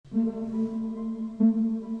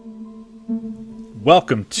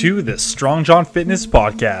Welcome to the Strong John Fitness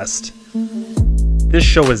Podcast. This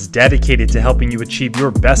show is dedicated to helping you achieve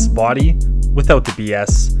your best body without the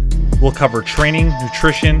BS. We'll cover training,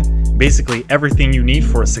 nutrition, basically everything you need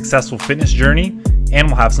for a successful fitness journey, and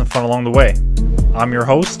we'll have some fun along the way. I'm your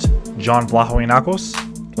host, John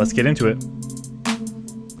Vlahoinakos. Let's get into it.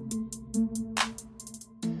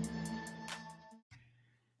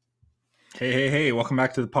 Hey, welcome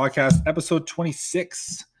back to the podcast, episode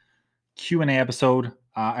 26, Q&A episode.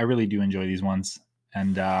 I really do enjoy these ones,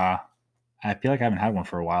 and I feel like I haven't had one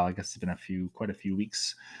for a while. I guess it's been quite a few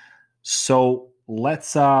weeks. So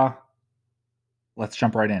let's jump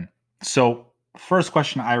right in. So first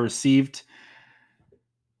question I received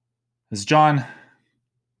is, John, I'm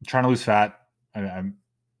trying to lose fat. I'm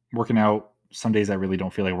working out. Some days I really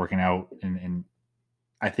don't feel like working out, and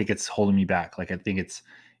I think it's holding me back. Like I think it's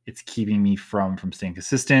keeping me from staying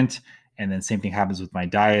consistent. And then same thing happens with my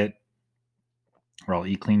diet, where I'll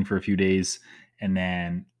eat clean for a few days, and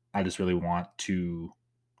then I just really want to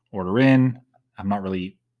order in. I'm not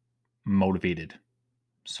really motivated.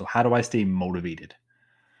 So how do I stay motivated?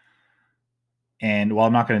 And while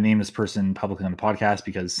I'm not going to name this person publicly on the podcast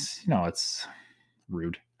because, it's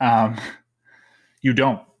rude. You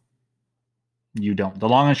don't. The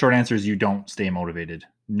long and short answer is you don't stay motivated.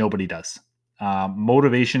 Nobody does.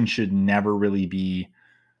 Motivation should never really be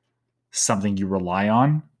something you rely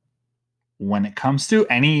on when it comes to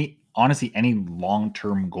any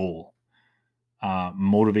long-term goal.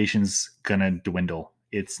 Motivation's gonna dwindle.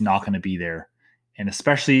 It's not gonna be there. And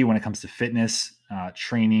especially when it comes to fitness,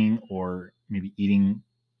 training, or maybe eating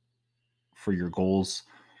for your goals,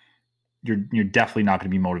 you're definitely not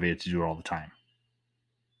gonna be motivated to do it all the time.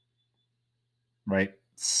 Right?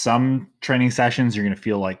 Some training sessions, you're gonna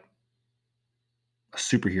feel like a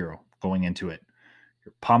superhero going into it.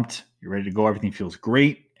 You're pumped, you're ready to go, everything feels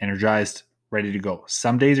great, energized, ready to go.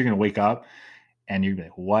 Some days you're going to wake up and you're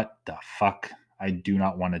like, what the fuck? I do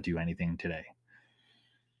not want to do anything today.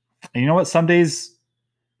 And you know what? Some days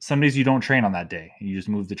you don't train on that day. You just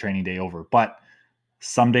move the training day over. But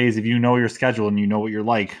some days, if you know your schedule and you know what you're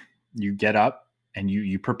like, you get up and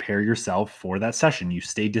you prepare yourself for that session. You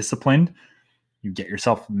stay disciplined. You get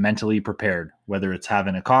yourself mentally prepared, whether it's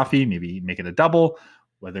having a coffee, maybe make it a double,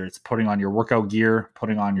 whether it's putting on your workout gear,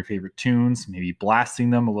 putting on your favorite tunes, maybe blasting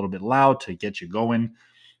them a little bit loud to get you going.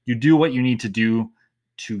 You do what you need to do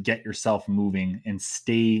to get yourself moving and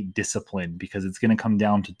stay disciplined, because it's going to come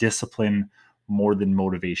down to discipline more than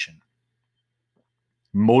motivation.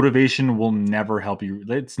 Motivation will never help you.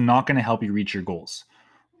 It's not going to help you reach your goals.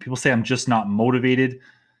 People say, I'm just not motivated.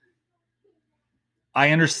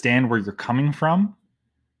 I understand where you're coming from,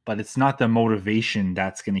 but it's not the motivation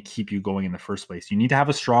that's going to keep you going in the first place. You need to have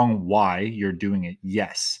a strong why you're doing it,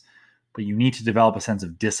 yes, but you need to develop a sense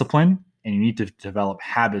of discipline, and you need to develop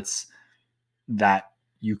habits that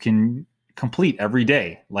you can complete every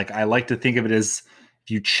day. Like, I like to think of it as,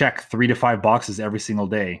 if you check 3 to 5 boxes every single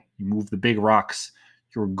day, you move the big rocks,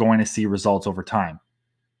 you're going to see results over time.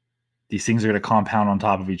 These things are going to compound on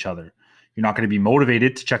top of each other. You're not going to be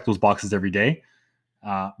motivated to check those boxes every day,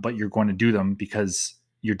 but you're going to do them because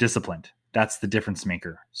you're disciplined. That's the difference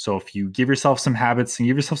maker. So if you give yourself some habits and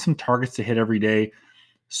give yourself some targets to hit every day,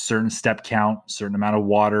 certain step count, certain amount of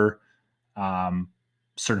water,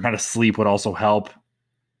 certain amount of sleep would also help.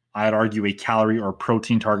 I'd argue a calorie or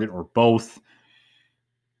protein target or both.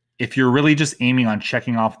 If you're really just aiming on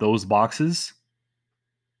checking off those boxes,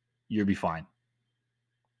 you'll be fine.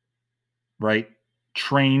 Right?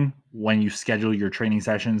 Train when you schedule your training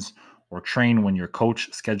sessions, or train when your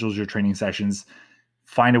coach schedules your training sessions.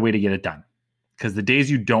 Find a way to get it done, because the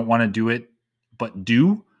days you don't want to do it but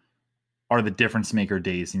do are the difference maker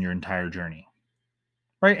days in your entire journey.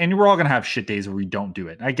 Right? And we're all going to have shit days where we don't do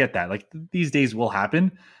it. I get that. Like, these days will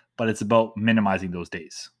happen, but it's about minimizing those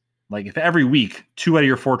days. Like, if every week 2 out of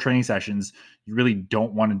your 4 training sessions you really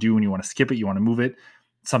don't want to do and you want to skip it, you want to move it,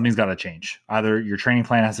 something's got to change. Either your training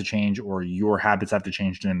plan has to change, or your habits have to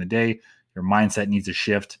change during the day. Your mindset needs to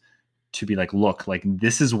shift to be like, look, like,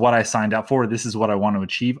 this is what I signed up for. This is what I want to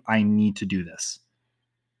achieve. I need to do this.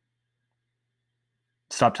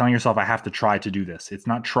 Stop telling yourself, I have to try to do this. It's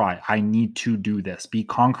not try. I need to do this. Be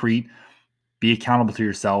concrete. Be accountable to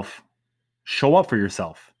yourself. Show up for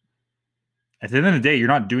yourself. At the end of the day, you're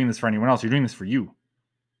not doing this for anyone else. You're doing this for you.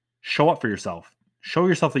 Show up for yourself. Show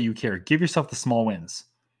yourself that you care. Give yourself the small wins.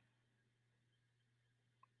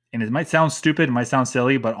 And it might sound stupid, it might sound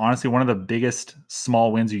silly, but honestly, one of the biggest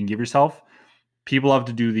small wins you can give yourself, people love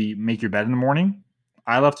to do the make your bed in the morning.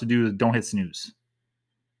 I love to do the don't hit snooze.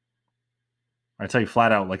 I tell you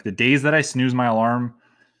flat out, like, the days that I snooze my alarm,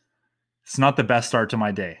 It's not the best start to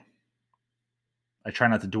my day. I try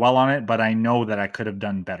not to dwell on it, but I know that I could have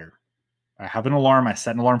done better. I have an alarm. I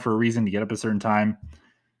set an alarm for a reason to get up a certain time.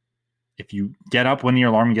 If you get up when your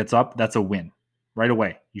alarm gets up, that's a win right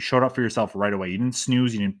away. You showed up for yourself right away. You didn't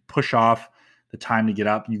snooze. You didn't push off the time to get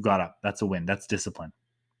up. You got up. That's a win. That's discipline.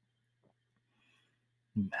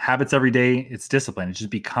 Habits every day, it's discipline. It just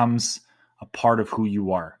becomes a part of who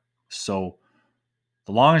you are. So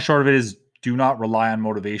the long and short of it is, do not rely on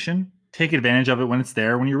motivation. Take advantage of it when it's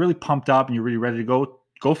there. When you're really pumped up and you're really ready to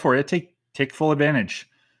go for it. Take full advantage.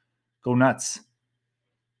 Go nuts.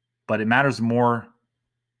 But it matters more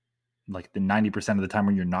like the 90% of the time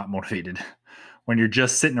when you're not motivated. When you're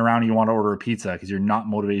just sitting around and you want to order a pizza because you're not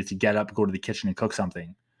motivated to get up, go to the kitchen and cook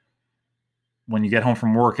something. When you get home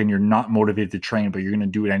from work and you're not motivated to train, but you're going to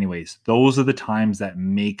do it anyways. Those are the times that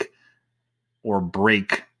make or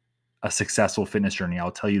break a successful fitness journey.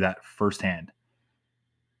 I'll tell you that firsthand.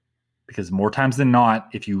 Because more times than not,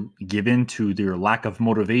 if you give in to your lack of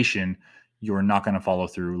motivation, you're not going to follow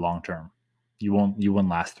through long term. You won't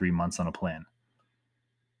last 3 months on a plan.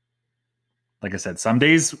 Like I said, some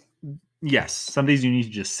days, yes, some days you need to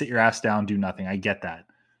just sit your ass down, do nothing. I get that.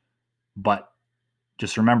 But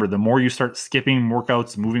just remember, the more you start skipping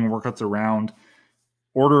workouts, moving workouts around,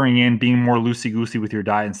 ordering in, being more loosey-goosey with your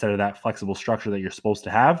diet instead of that flexible structure that you're supposed to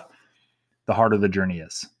have, the harder the journey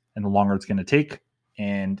is and the longer it's going to take.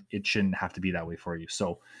 And it shouldn't have to be that way for you.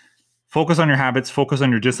 So focus on your habits, focus on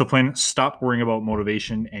your discipline, stop worrying about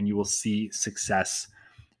motivation, and you will see success.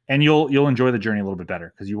 And you'll enjoy the journey a little bit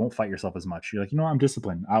better because you won't fight yourself as much. You're like, I'm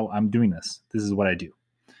disciplined. I'm doing this. This is what I do.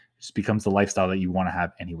 It just becomes the lifestyle that you want to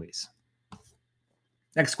have anyways.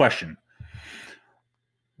 Next question.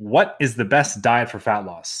 What is the best diet for fat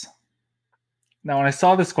loss? Now, when I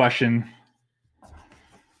saw this question,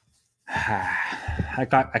 I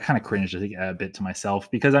kind of cringed a bit to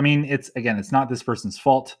myself because, it's not this person's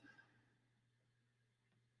fault.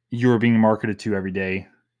 You're being marketed to every day.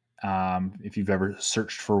 If you've ever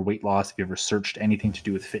searched for weight loss, if you ever searched anything to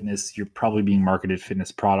do with fitness, you're probably being marketed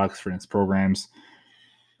fitness products, fitness programs.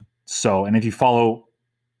 So, and if you follow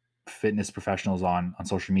fitness professionals on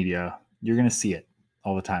social media, you're going to see it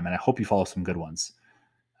all the time. And I hope you follow some good ones.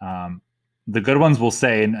 The good ones will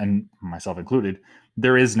say, and myself included,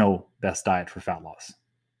 there is no best diet for fat loss.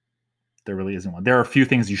 There really isn't one. There are a few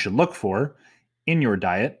things you should look for in your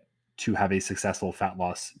diet to have a successful fat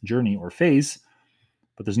loss journey or phase,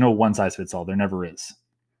 but there's no one size fits all. There never is.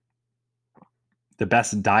 The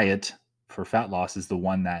best diet for fat loss is the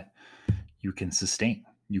one that you can sustain,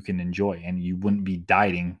 you can enjoy, and you wouldn't be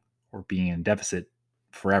dieting or being in deficit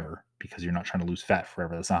forever because you're not trying to lose fat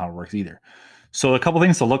forever. That's not how it works either. So a couple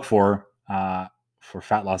things to look for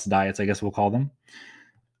fat loss diets, I guess we'll call them.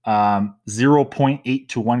 0.8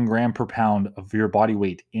 to 1 gram per pound of your body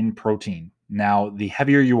weight in protein. Now, the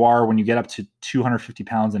heavier you are, when you get up to 250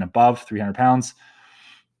 pounds and above, 300 pounds,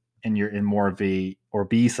 and you're in more of a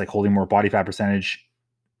obese, like holding more body fat percentage,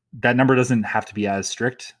 that number doesn't have to be as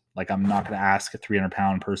strict. Like, I'm not going to ask a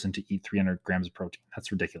 300-pound person to eat 300 grams of protein.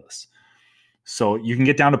 That's ridiculous. So you can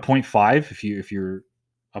get down to 0.5 if you're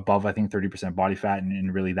above, I think, 30% body fat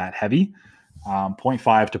and really that heavy.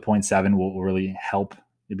 0.5 to 0.7 will really help.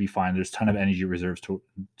 It'd be fine. There's a ton of energy reserves to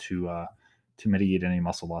mitigate any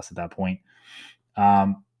muscle loss at that point.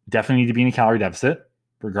 Definitely need to be in a calorie deficit,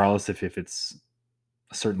 regardless if it's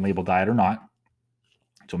a certain label diet or not.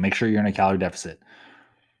 So make sure you're in a calorie deficit.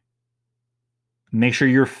 Make sure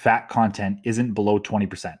your fat content isn't below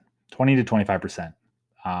 20%, 20 to 25%.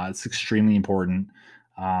 It's extremely important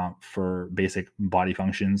for basic body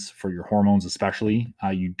functions, for your hormones especially.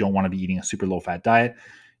 You don't want to be eating a super low-fat diet.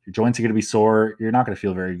 Your joints are going to be sore. You're not going to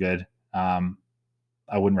feel very good. I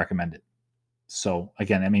wouldn't recommend it. So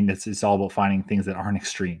again, it's all about finding things that aren't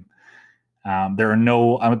extreme. I'm going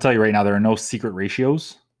to tell you right now, there are no secret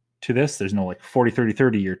ratios to this. There's no like 40, 30,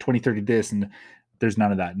 30 or 20, 30 this, and there's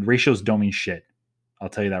none of that. Ratios don't mean shit. I'll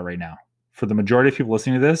tell you that right now. For the majority of people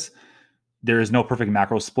listening to this, there is no perfect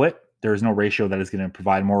macro split. There is no ratio that is going to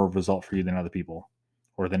provide more of a result for you than other people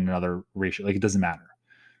or than another ratio. Like, it doesn't matter.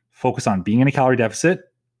 Focus on being in a calorie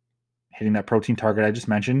deficit, hitting that protein target I just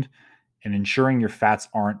mentioned, and ensuring your fats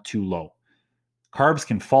aren't too low. Carbs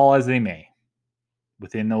can fall as they may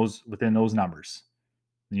within those numbers,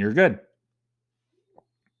 and you're good.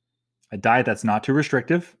 A diet that's not too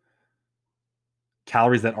restrictive,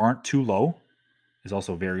 calories that aren't too low is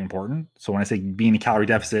also very important. So when I say be in a calorie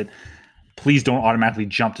deficit, please don't automatically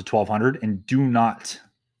jump to 1,200, and do not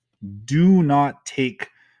take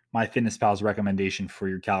MyFitnessPal's recommendation for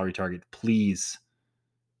your calorie target. Please.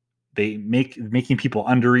 They making people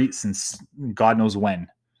undereat since God knows when.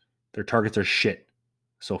 Their targets are shit.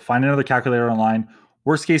 So find another calculator online.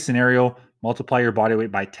 Worst case scenario, multiply your body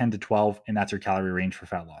weight by 10 to 12, and that's your calorie range for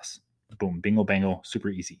fat loss. Boom, bingo, bango, super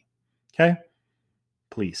easy. Okay?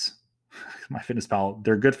 Please. MyFitnessPal,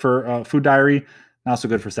 they're good for food diary, and also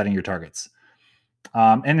good for setting your targets.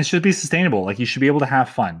 And it should be sustainable. Like, you should be able to have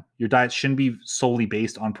fun. Your diet shouldn't be solely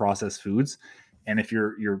based on processed foods. And if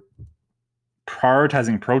you're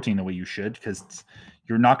prioritizing protein the way you should, because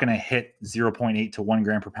you're not going to hit 0.8 to 1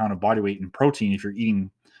 gram per pound of body weight in protein if you're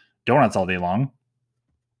eating donuts all day long.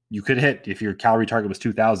 You could hit, if your calorie target was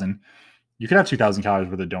 2,000, you could have 2,000 calories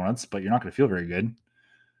worth of donuts, but you're not going to feel very good.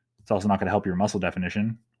 It's also not going to help your muscle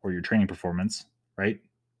definition or your training performance, right?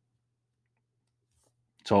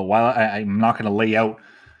 So while I'm not going to lay out,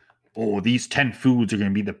 these 10 foods are going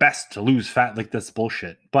to be the best to lose fat, like, that's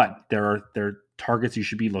bullshit. But there are targets you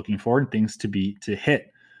should be looking for and things to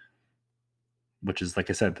hit, which is, like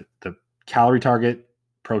I said, the calorie target,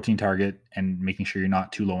 protein target, and making sure you're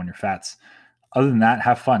not too low on your fats. Other than that,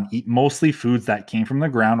 have fun. Eat mostly foods that came from the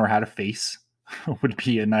ground or had a face would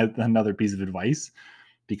be another piece of advice,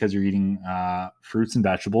 because you're eating fruits and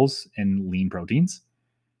vegetables and lean proteins.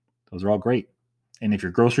 Those are all great. And if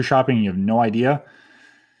you're grocery shopping and you have no idea,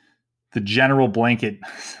 the general blanket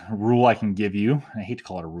rule I can give you, I hate to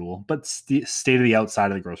call it a rule, but stay to the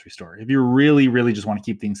outside of the grocery store. If you really, really just want to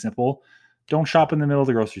keep things simple, don't shop in the middle of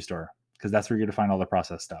the grocery store, because that's where you're going to find all the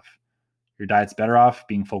processed stuff. Your diet's better off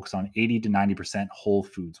being focused on 80 to 90% whole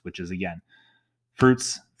foods, which is, again,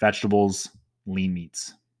 fruits, vegetables, lean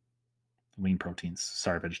meats, lean proteins.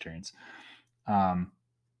 Sorry, vegetarians.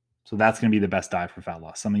 So that's going to be the best diet for fat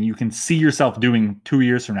loss. Something you can see yourself doing 2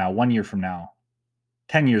 years from now, 1 year from now,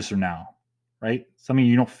 10 years from now, right? Something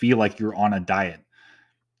you don't feel like you're on a diet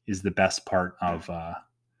is the best part of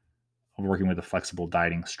working with a flexible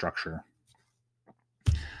dieting structure.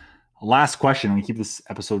 Last question. We keep this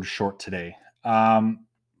episode short today.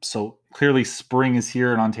 So clearly spring is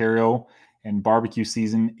here in Ontario, and barbecue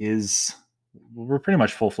season we're pretty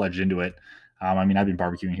much full-fledged into it. I've been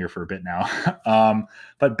barbecuing here for a bit now.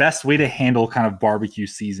 But best way to handle kind of barbecue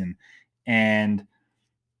season. And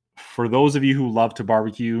for those of you who love to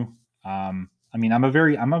barbecue, I'm a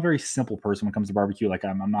very simple person when it comes to barbecue. Like,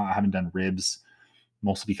 I haven't done ribs,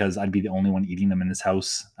 mostly because I'd be the only one eating them in this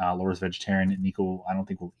house. Laura's vegetarian. Nico, I don't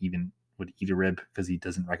think would eat a rib because he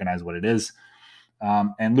doesn't recognize what it is.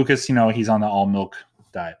 And Lucas, he's on the all milk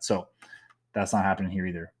diet, so that's not happening here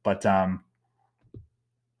either. But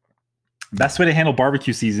best way to handle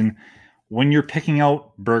barbecue season, when you're picking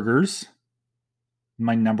out burgers,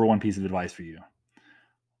 my number one piece of advice for you: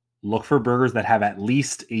 look for burgers that have at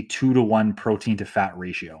least a 2-to-1 protein to fat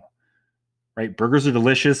ratio. Right? Burgers are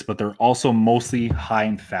delicious, but they're also mostly high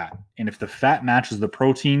in fat. And if the fat matches the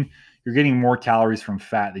protein, you're getting more calories from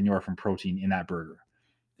fat than you are from protein in that burger.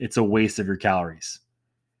 It's a waste of your calories.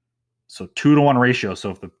 So 2-to-1 ratio.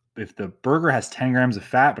 So if the burger has 10 grams of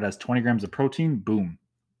fat but has 20 grams of protein, boom,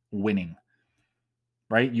 winning.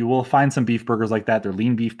 Right? You will find some beef burgers like that. They're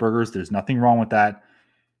lean beef burgers. There's nothing wrong with that.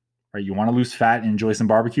 Right? You want to lose fat and enjoy some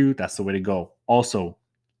barbecue? That's the way to go. Also,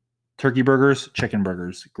 turkey burgers, chicken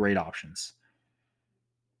burgers, great options.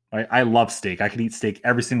 Right? I love steak. I could eat steak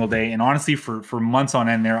every single day. And honestly, for months on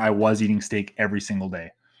end there, I was eating steak every single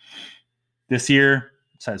day. This year,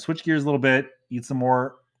 decided to switch gears a little bit, eat some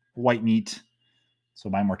more white meat. So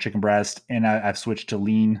buy more chicken breast. And I've switched to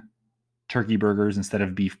lean turkey burgers instead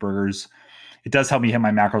of beef burgers. It does help me hit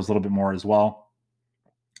my macros a little bit more as well,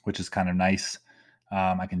 which is kind of nice.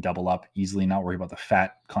 I can double up easily, not worry about the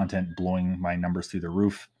fat content blowing my numbers through the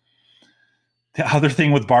roof. The other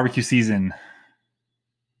thing with barbecue season,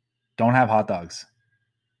 don't have hot dogs.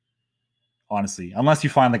 Honestly, unless you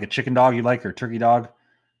find like a chicken dog you like or a turkey dog,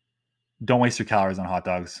 don't waste your calories on hot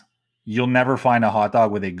dogs. You'll never find a hot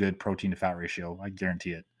dog with a good protein to fat ratio. I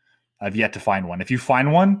guarantee it. I've yet to find one. If you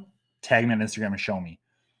find one, tag me on Instagram and show me.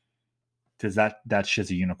 Because that shit's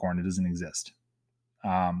a unicorn. It doesn't exist.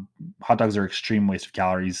 Hot dogs are extreme waste of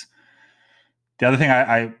calories. The other thing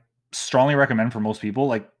I strongly recommend for most people,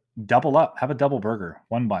 like, double up. Have a double burger,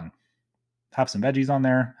 one bun. Have some veggies on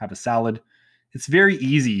there. Have a salad. It's very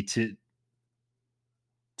easy to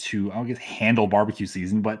I don't get handle barbecue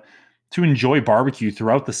season, but to enjoy barbecue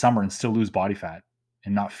throughout the summer and still lose body fat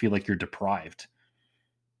and not feel like you're deprived.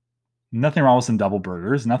 Nothing wrong with some double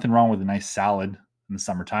burgers. Nothing wrong with a nice salad in the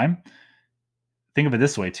summertime. Think of it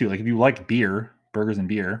this way too. Like, if you like beer, burgers and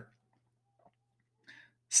beer,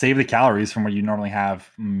 save the calories from what you normally have,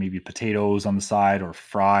 maybe potatoes on the side or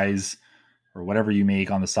fries or whatever you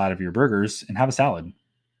make on the side of your burgers, and have a salad.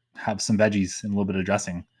 Have some veggies and a little bit of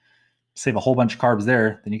dressing. Save a whole bunch of carbs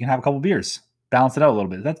there. Then you can have a couple beers. Balance it out a little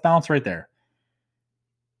bit. That's balance right there.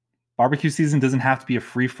 Barbecue season doesn't have to be a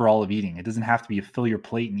free-for-all of eating. It doesn't have to be a fill your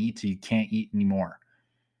plate and eat till you can't eat anymore,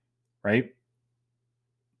 right?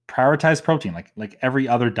 Prioritize protein, like every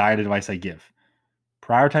other diet advice I give.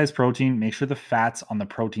 Prioritize protein. Make sure the fats on the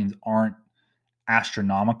proteins aren't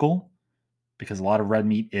astronomical, because a lot of red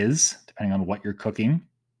meat is, depending on what you're cooking.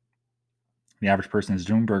 The average person is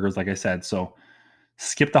doing burgers, like I said. So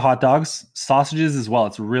skip the hot dogs. Sausages as well.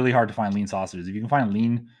 It's really hard to find lean sausages. If you can find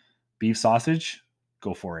lean beef sausage,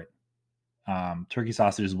 go for it. Turkey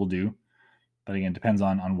sausages will do. But again, it depends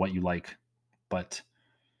on what you like. But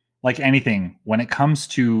like anything, when it comes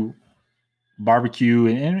to barbecue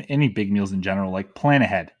and any big meals in general, like plan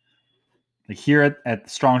ahead. Like here at the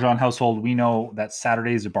Strong John household, we know that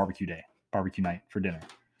Saturdays are barbecue day, barbecue night for dinner.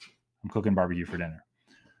 I'm cooking barbecue for dinner.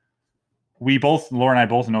 Laura and I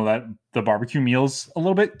both know that the barbecue meal's a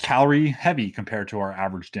little bit calorie heavy compared to our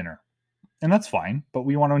average dinner. And that's fine, but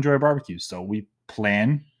we want to enjoy barbecue. So we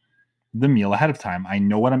plan the meal ahead of time. I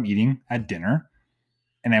know what I'm eating at dinner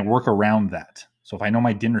and I work around that. So if I know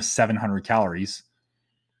my dinner's 700 calories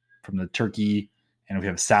from the turkey, and if we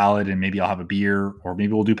have a salad and maybe I'll have a beer, or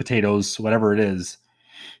maybe we'll do potatoes, whatever it is,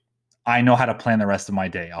 I know how to plan the rest of my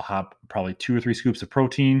day. I'll have probably 2 or 3 scoops of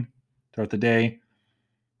protein throughout the day,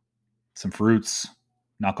 some fruits,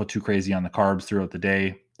 not go too crazy on the carbs throughout the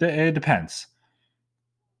day. It depends.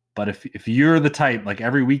 But if you're the type, like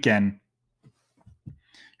every weekend,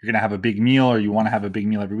 you're going to have a big meal, or you want to have a big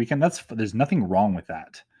meal every weekend, there's nothing wrong with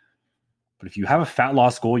that. But if you have a fat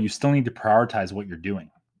loss goal, you still need to prioritize what you're doing.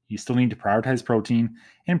 You still need to prioritize protein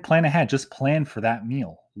and plan ahead. Just plan for that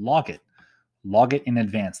meal. Log it. Log it in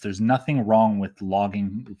advance. There's nothing wrong with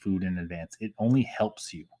logging food in advance. It only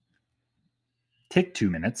helps you. Take 2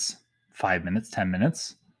 minutes, 5 minutes, 10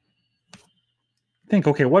 minutes. Think,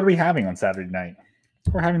 okay, what are we having on Saturday night?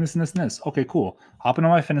 We're having this and this and this. Okay, cool. Hop into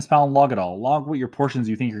MyFitnessPal and log it all. Log what your portions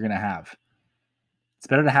you think you're going to have. It's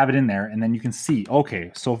better to have it in there, and then you can see,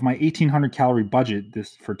 okay, so if my 1,800 calorie budget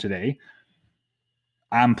this for today,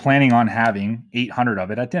 I'm planning on having 800 of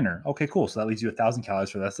it at dinner. Okay, cool. So that leaves you 1,000 calories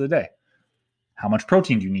for the rest of the day. How much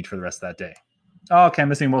protein do you need for the rest of that day? Oh, okay, I'm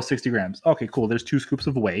missing about 60 grams. Okay, cool. There's 2 scoops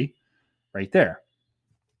of whey right there.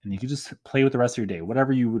 And you can just play with the rest of your day.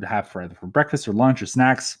 Whatever you would have for either for breakfast or lunch or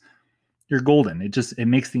snacks, you're golden. It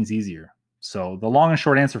makes things easier. So the long and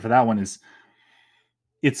short answer for that one is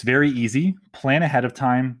it's very easy. Plan ahead of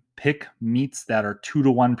time. Pick meats that are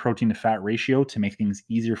 2-to-1 protein to fat ratio to make things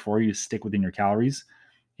easier for you to stick within your calories.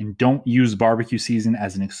 And don't use barbecue season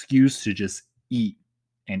as an excuse to just eat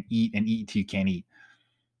and eat and eat till you can't eat,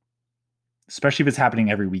 especially if it's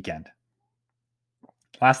happening every weekend.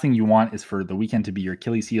 Last thing you want is for the weekend to be your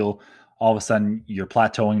Achilles heel. All of a sudden you're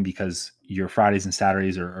plateauing because your Fridays and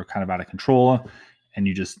Saturdays are kind of out of control and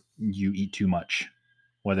you eat too much,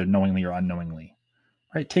 whether knowingly or unknowingly.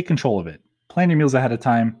 Right? Take control of it. Plan your meals ahead of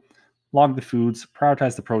time. Log the foods.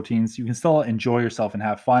 Prioritize the proteins. You can still enjoy yourself and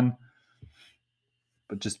have fun,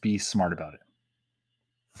 but just be smart about it.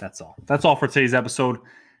 That's all. That's all for today's episode.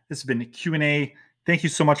 This has been a Q&A. Thank you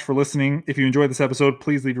so much for listening. If you enjoyed this episode,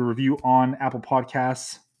 please leave a review on Apple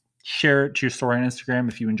Podcasts. Share it to your story on Instagram.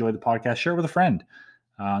 If you enjoyed the podcast, share it with a friend.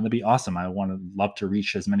 That'd be awesome. I love to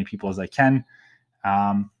reach as many people as I can.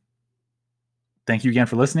 Thank you again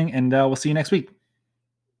for listening, and we'll see you next week.